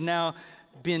therefore we have now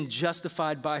been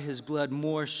justified by his blood,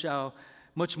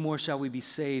 much more shall we be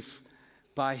saved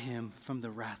by him from the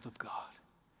wrath of God.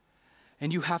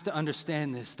 And you have to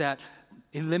understand this, that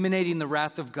eliminating the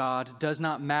wrath of God does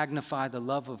not magnify the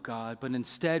love of God, but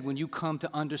instead, when you come to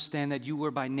understand that you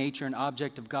were by nature an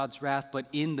object of God's wrath, but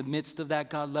in the midst of that,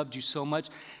 God loved you so much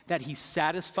that he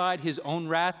satisfied his own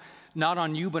wrath, not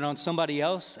on you, but on somebody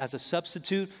else as a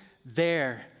substitute,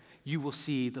 there you will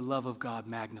see the love of God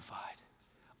magnified.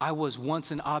 I was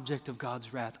once an object of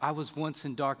God's wrath. I was once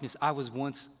in darkness. I was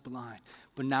once blind,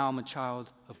 but now I'm a child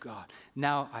of God.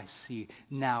 Now I see.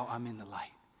 Now I'm in the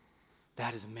light.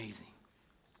 That is amazing.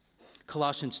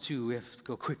 Colossians 2, we have to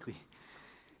go quickly.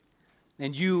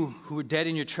 And you who were dead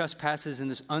in your trespasses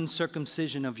and this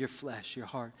uncircumcision of your flesh, your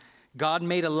heart, God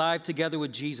made alive together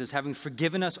with Jesus, having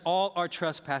forgiven us all our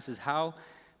trespasses. How?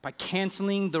 By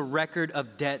canceling the record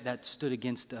of debt that stood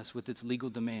against us with its legal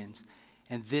demands.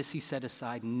 And this he set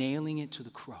aside, nailing it to the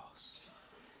cross.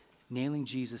 Nailing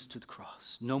Jesus to the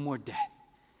cross. No more debt.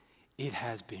 It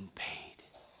has been paid.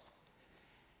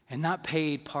 And not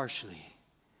paid partially.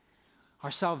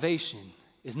 Our salvation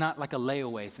is not like a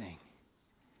layaway thing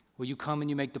where you come and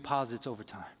you make deposits over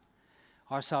time.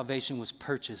 Our salvation was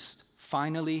purchased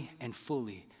finally and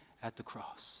fully at the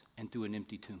cross and through an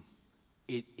empty tomb.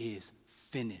 It is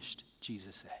finished,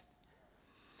 Jesus said.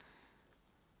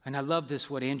 And I love this,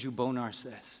 what Andrew Bonar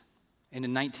says. In a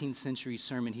 19th century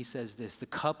sermon, he says this, the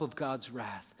cup of God's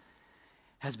wrath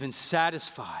has been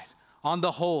satisfied on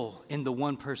the whole in the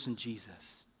one person,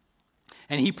 Jesus.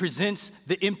 And he presents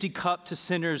the empty cup to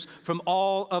sinners from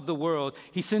all of the world.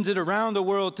 He sends it around the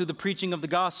world through the preaching of the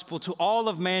gospel to all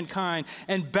of mankind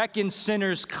and beckons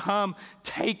sinners, come,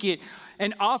 take it,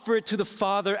 and offer it to the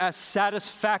Father as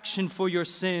satisfaction for your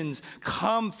sins.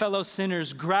 Come, fellow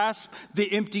sinners, grasp the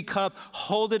empty cup,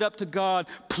 hold it up to God,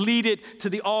 plead it to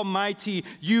the Almighty.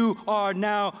 You are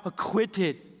now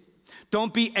acquitted.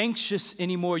 Don't be anxious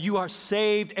anymore. You are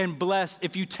saved and blessed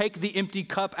if you take the empty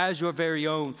cup as your very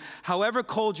own. However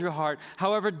cold your heart,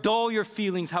 however dull your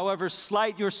feelings, however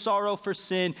slight your sorrow for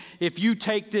sin, if you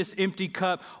take this empty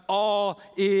cup, all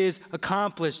is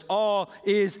accomplished. All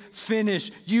is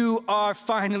finished. You are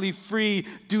finally free.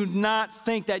 Do not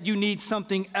think that you need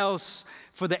something else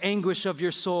for the anguish of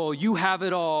your soul. You have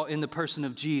it all in the person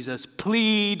of Jesus.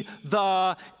 Plead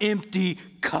the empty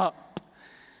cup.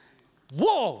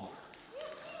 Whoa!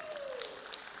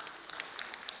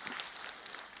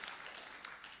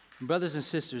 Brothers and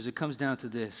sisters, it comes down to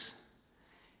this.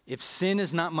 If sin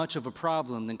is not much of a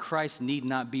problem, then Christ need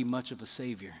not be much of a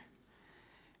Savior.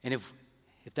 And if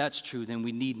that's true, then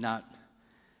we need not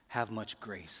have much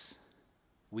grace.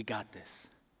 We got this.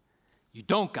 You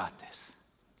don't got this,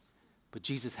 but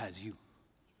Jesus has you.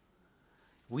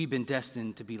 We've been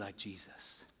destined to be like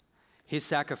Jesus. His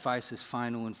sacrifice is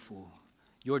final and full.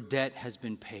 Your debt has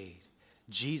been paid.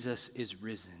 Jesus is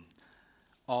risen.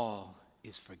 All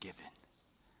is forgiven.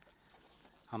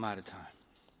 I'm out of time.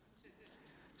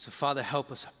 So, Father,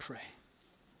 help us, I pray.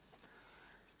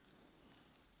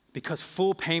 Because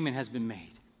full payment has been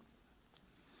made.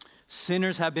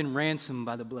 Sinners have been ransomed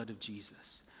by the blood of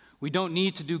Jesus. We don't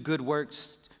need to do good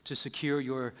works to secure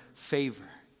your favor.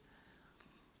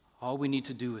 All we need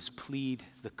to do is plead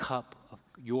the cup of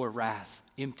your wrath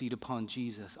emptied upon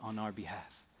Jesus on our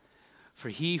behalf. For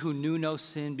he who knew no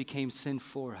sin became sin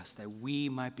for us, that we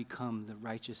might become the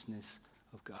righteousness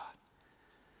of God.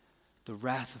 The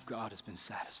wrath of God has been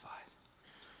satisfied.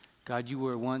 God, you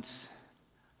were once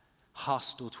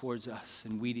hostile towards us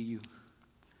and we to you.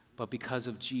 But because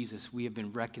of Jesus, we have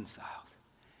been reconciled.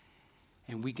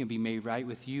 And we can be made right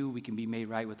with you. We can be made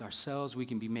right with ourselves. We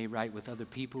can be made right with other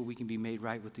people. We can be made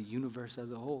right with the universe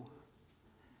as a whole.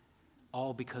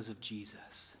 All because of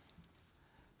Jesus.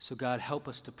 So God, help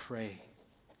us to pray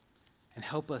and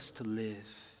help us to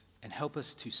live and help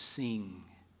us to sing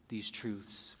these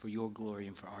truths for your glory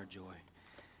and for our joy.